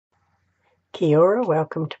Kia ora,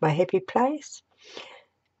 welcome to my happy place.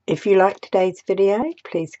 If you like today's video,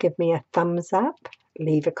 please give me a thumbs up,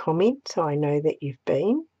 leave a comment so I know that you've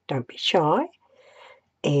been. Don't be shy,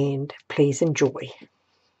 and please enjoy.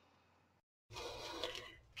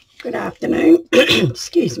 Good afternoon.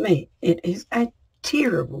 Excuse me. It is a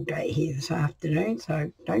terrible day here this afternoon,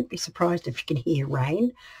 so don't be surprised if you can hear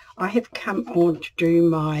rain. I have come on to do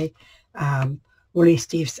my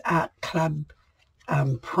Woollysteph Art Club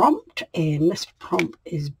prompt, and this prompt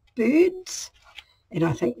is birds, and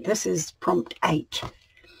I think this is prompt 8.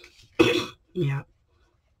 Now,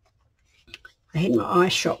 I had my eye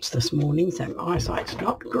shots this morning, so my eyesight's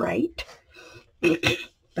not great,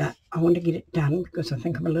 but I want to get it done because I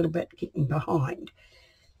think I'm a little bit getting behind.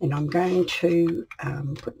 And I'm going to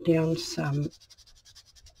put down some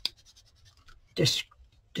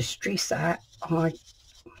distress eye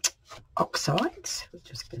oxides. We're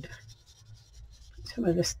just going to put some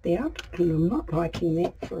of this down, and I'm not liking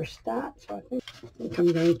that for a start, so I think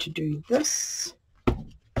I'm going to do this.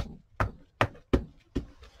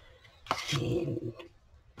 And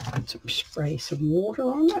spray some water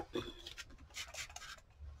on it.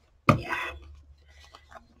 Yeah.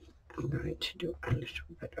 I'm going to do a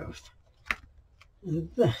little bit of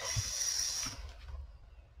this.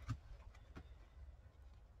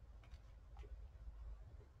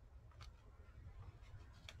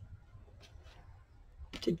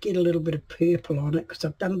 Did get a little bit of purple on it because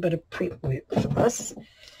I've done a bit of prep work for this.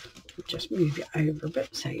 Just move you over a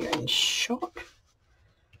bit so you're in shot.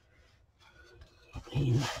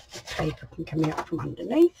 And the paper can come out from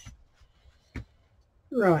underneath.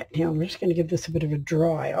 Right, now I'm just going to give this a bit of a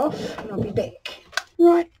dry off and I'll be back.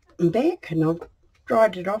 Right, I'm back and I've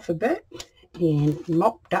dried it off a bit and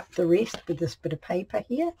mopped up the rest with this bit of paper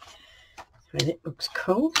here. So that looks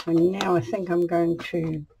cool. So now I think I'm going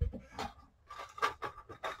to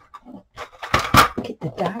get the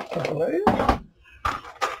darker blue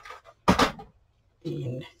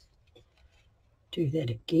and do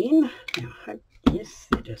that again. Now I hope, yes,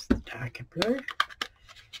 that is the darker blue.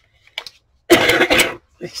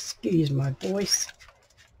 Excuse my voice,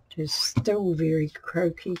 it is still very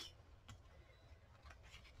croaky.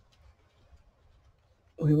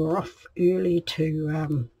 We were off early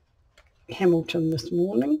to Hamilton this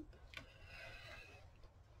morning,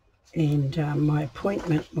 and my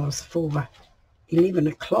appointment was for 11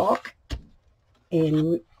 o'clock,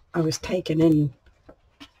 and I was taken in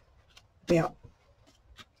about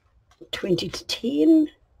 20 to 10.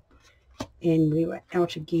 And we were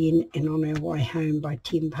out again and on our way home by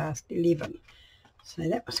 10 past 11. So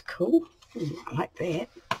that was cool. I like that.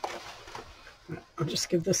 I'll just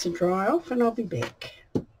give this a dry off and I'll be back.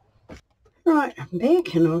 Right, I'm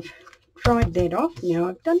back and I've dried that off. Now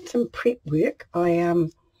I've done some prep work.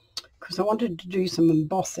 Because I wanted to do some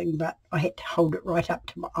embossing, but I had to hold it right up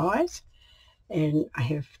to my eyes. And I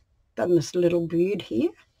have done this little bird here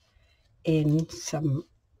and some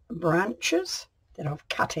branches that I've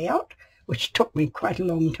cut out, which took me quite a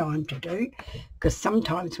long time to do, because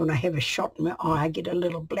sometimes when I have a shot in my eye I get a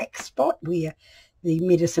little black spot where the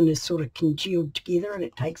medicine is sort of congealed together and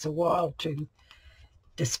it takes a while to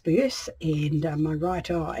disperse, and my right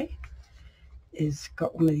eye has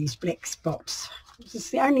got one of these black spots. This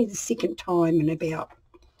is only the second time in about,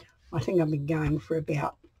 I think I've been going for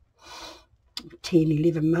about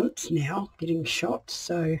 10-11 months now getting shots,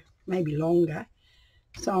 so maybe longer.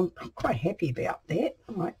 So I'm quite happy about that.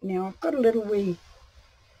 Right, now I've got a little wee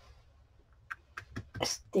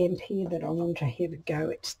stamp here that I want to have a go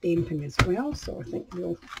at stamping as well. So I think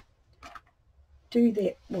we'll do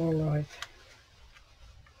that while I've...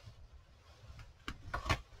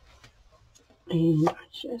 And I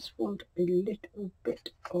just want a little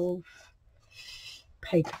bit of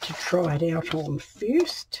paper to try it out on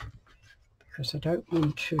first, because I don't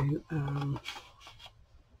want to...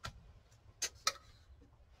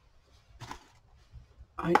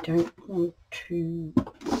 I don't want to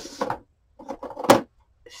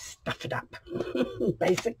stuff it up,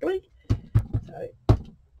 basically. So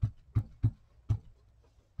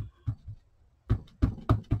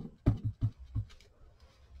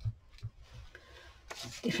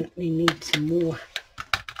definitely need some more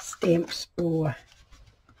stamps or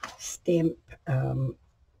stamp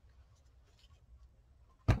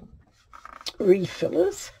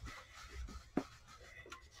refillers.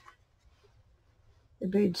 The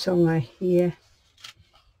bird song I hear,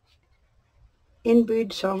 in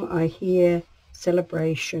bird song I hear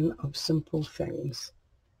celebration of simple things.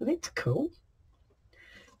 Well, that's cool.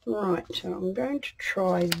 Right, so I'm going to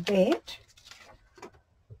try that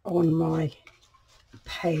on my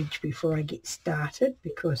page before I get started,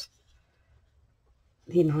 because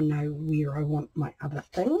then I know where I want my other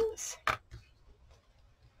things.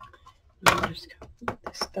 I'll just get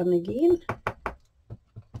this done again.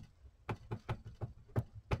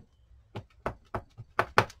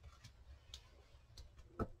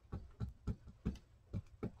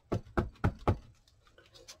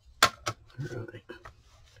 Right,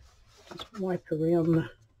 just wipe around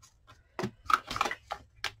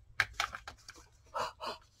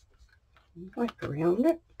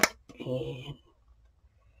it, and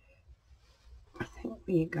I think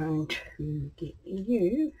we're going to get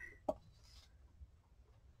you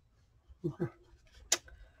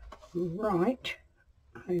right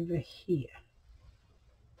over here.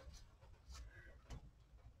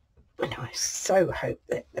 And I so hope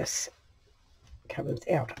that this comes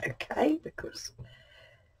out okay, because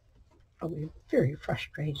I'll be very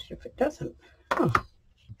frustrated if it doesn't. Oh,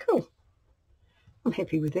 cool. I'm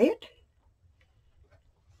happy with that.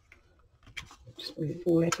 Just move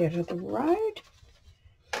all that out of the road.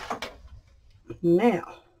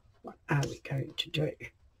 Now, what are we going to do?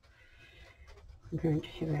 We're going to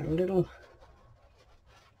have our little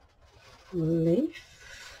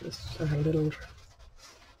leaf. This is our little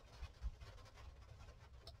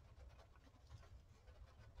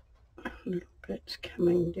bits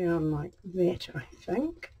coming down like that, I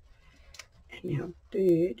think. And our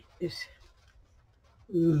bird is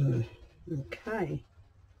okay.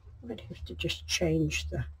 I'd have to just change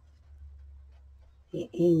the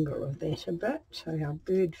angle of that a bit so our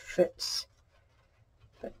bird fits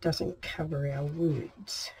but doesn't cover our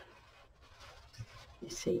words. You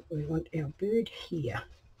see, we want our bird here.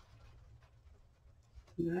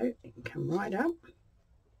 No, it can come right up.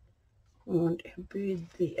 We want our bird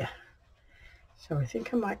there. So I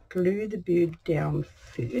think I might glue the bird down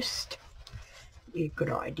first. Be a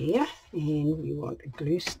good idea. And we want a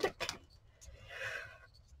glue stick.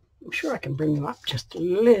 I'm sure I can bring them up just a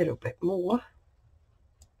little bit more.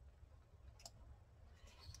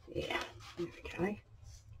 Yeah, there we go.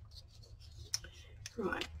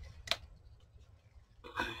 Right.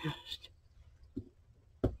 Just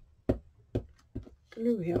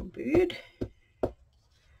glue our bird.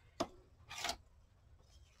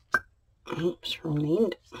 Oops, wrong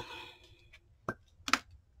end.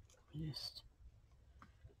 Just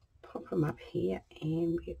pop them up here,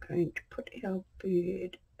 and we're going to put our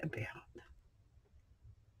bird about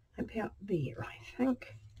there, I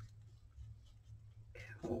think.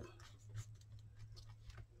 Cool.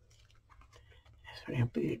 That's what our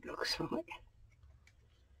bird looks like.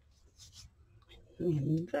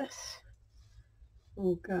 And this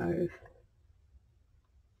will go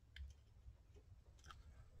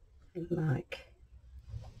like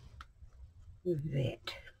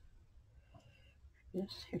that.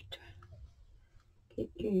 Just have to get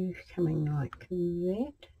you coming like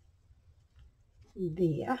that,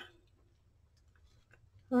 there,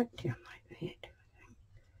 right down like that.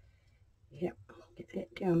 Yep, get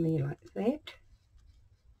that down there like that.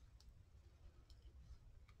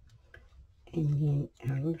 And then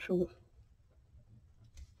our little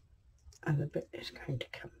other bit is going to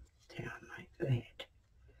come down like that.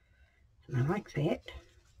 And I like that,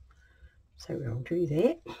 so we'll do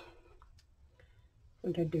that.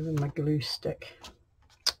 What did I do with my glue stick?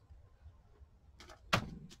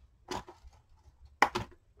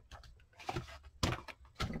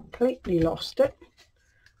 Completely lost it.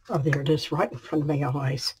 Oh, there it is, right in front of my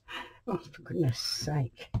eyes. Oh, for goodness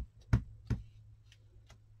sake.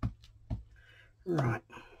 Right,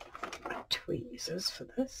 my tweezers for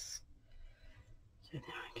this, so that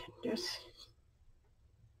I can just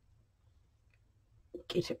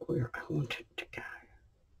get it where I want it to go.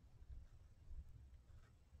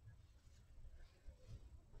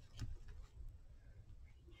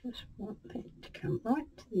 Just want that to come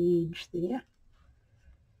right to the edge there,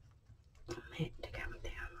 and that to come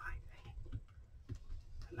down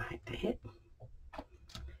like that,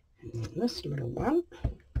 and then this little one.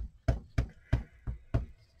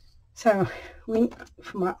 So went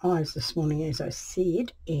for my eyes this morning, as I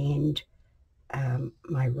said, and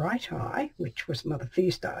my right eye, which was the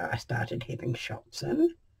first eye I started having shots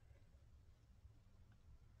in,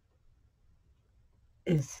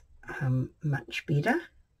 is much better.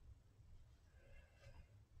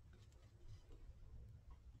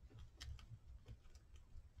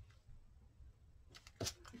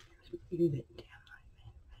 Do that down like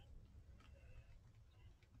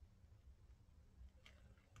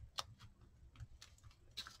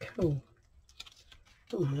that. Cool.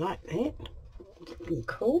 Oh, I like that. It's looking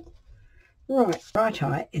cool. Right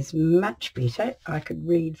eye is much better. I could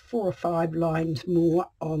read 4 or 5 lines more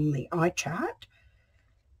on the eye chart,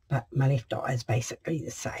 but my left eye is basically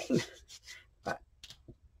the same. But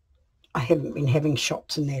haven't been having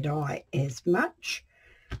shots in that eye as much.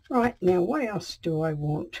 Right, now what else do I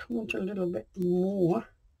want? I want a little bit more.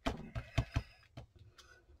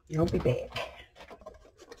 I'll be back.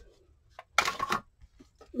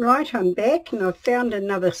 Right, I'm back, and I've found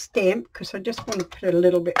another stamp because I just want to put a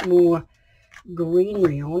little bit more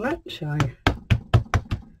greenery on it. So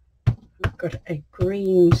I've got a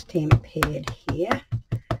green stamp pad here.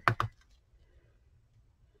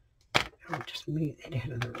 I'll just move that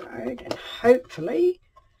out of the road, and hopefully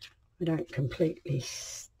I don't completely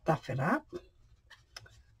stuff it up.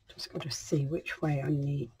 Just got to see which way I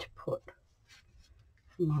need to put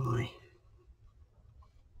my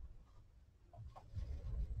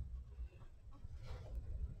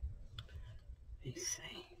let's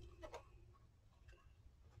see,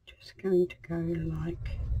 just going to go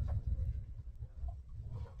like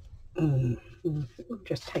we'll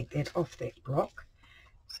just take that off that block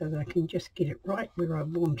so that I can just get it right where I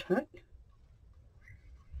want it.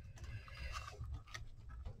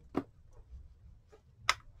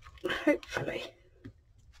 Hopefully.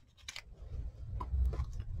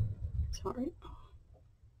 Sorry.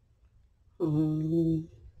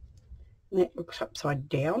 That looks upside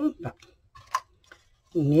down, but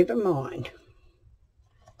never mind.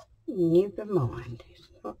 Never mind. There's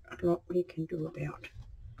not a lot we can do about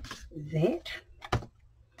that.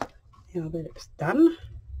 Now that it's done,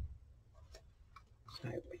 so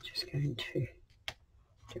we're just going to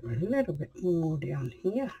do a little bit more down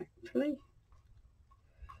here, hopefully.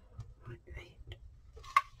 Like that.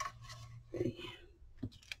 There.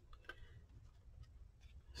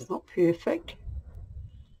 It's not perfect,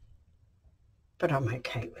 but I'm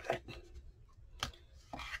okay with it.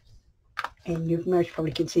 And you most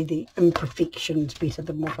probably can see the imperfections better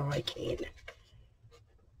than what I can.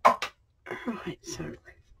 Right, so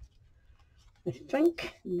I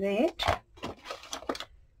think that,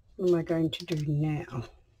 what am I going to do now? I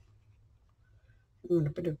want a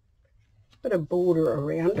bit of border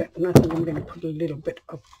around it, and I think I'm going to put a little bit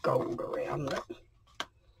of gold around it.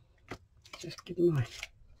 Just give my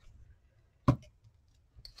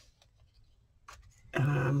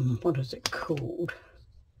what is it called?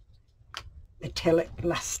 Metallic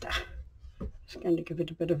luster. Just going to give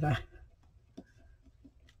it a bit of a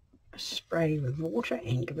spray with water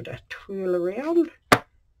and give it a twirl around, and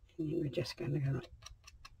then we're just going to go like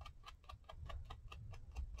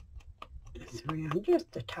this around just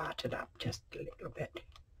to tart it up just a little bit.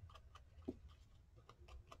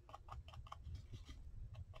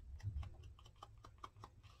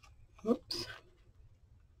 Oops.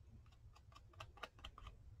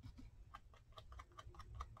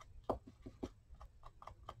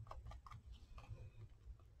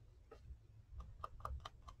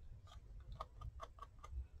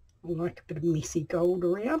 I like a bit of messy gold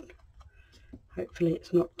around. Hopefully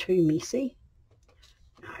it's not too messy.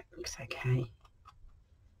 No, it looks okay.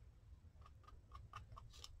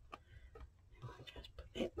 I'll just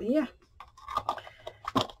put that there.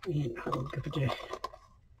 And I'll give it a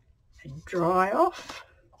dry off.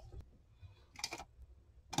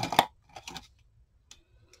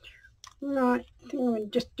 Right, I think I'm going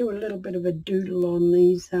to just do a little bit of a doodle on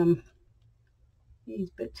these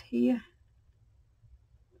bits here.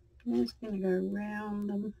 I'm just going to go around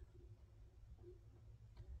them.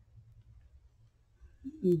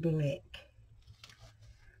 Black.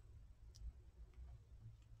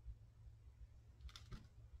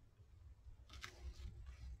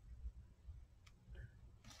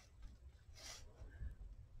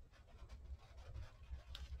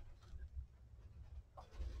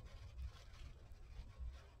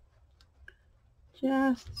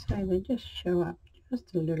 Just so they just show up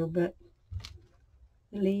just a little bit.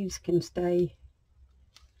 The leaves can stay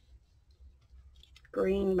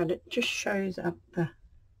green, but it just shows up the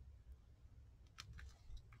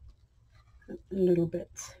little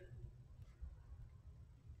bits.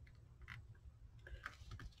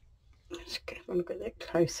 Let's have a look at that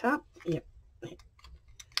close up. Yep,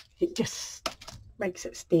 it just makes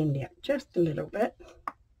it stand out just a little bit,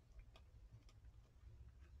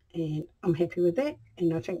 and I'm happy with that,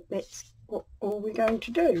 and I think that's all we're going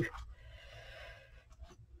to do.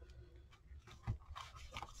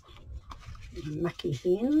 Mucky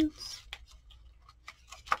hens.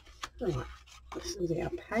 Right, this is our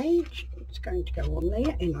page. It's going to go on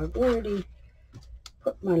there, and I've already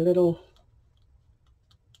put my little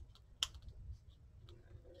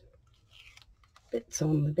bits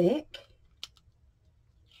on the back.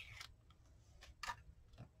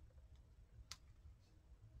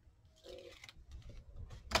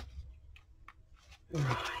 Right,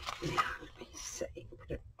 now let me see,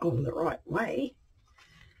 put it on the right way,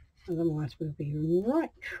 otherwise we'll be in right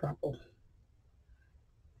trouble.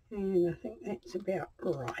 And I think that's about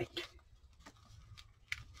right.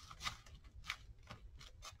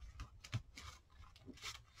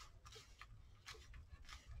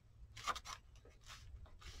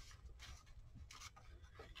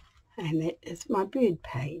 And that is my bird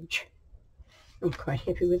page. I'm quite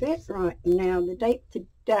happy with that. Right, now the date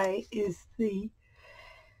today is the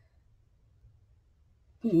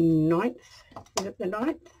 9th. Is it the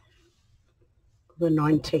 9th? The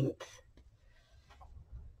 19th.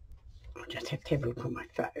 I'll just have to have a look on my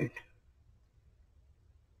phone.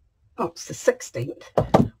 Oh, it's the 16th.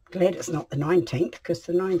 I'm glad it's not the 19th, because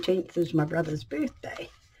the 19th is my brother's birthday.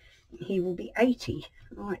 He will be 80.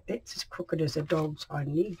 Right, that's as crooked as a dog's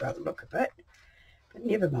hind knee by the look of it. But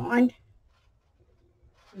never mind.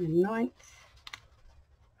 The 9th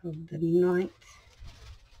of the 9th,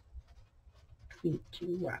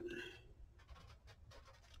 21.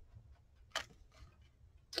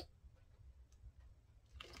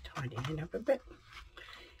 Tidy it up a bit.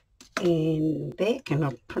 And back, and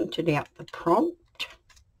I've printed out the prompt.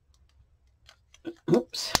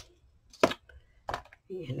 Oops.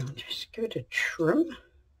 And I'll just go to trim.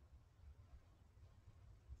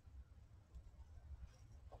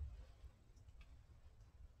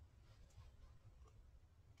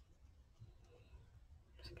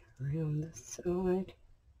 Just go around this side.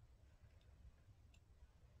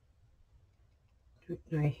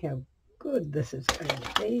 Don't know how good this is going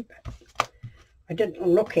to be, but I didn't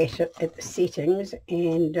look at it at the settings,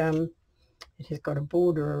 and it has got a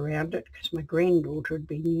border around it because my granddaughter had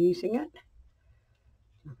been using it.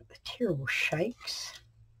 Look at the terrible shakes.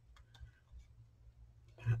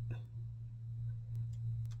 I'm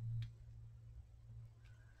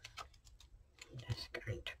just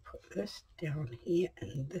going to put this down here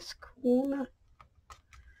in this corner,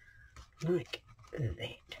 like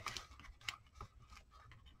that.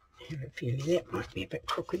 I have a feeling that might be a bit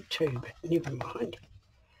crooked too, but never mind.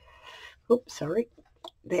 Oops, sorry.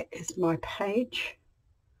 That is my page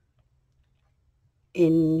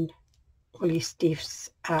in Woollysteph's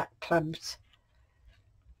Art Club's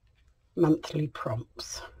monthly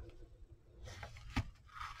prompts.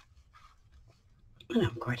 And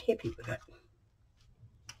I'm quite happy with it.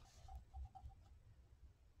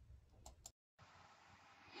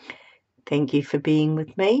 Thank you for being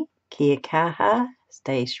with me. Kia kaha,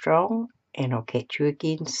 stay strong, and I'll catch you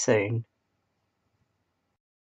again soon.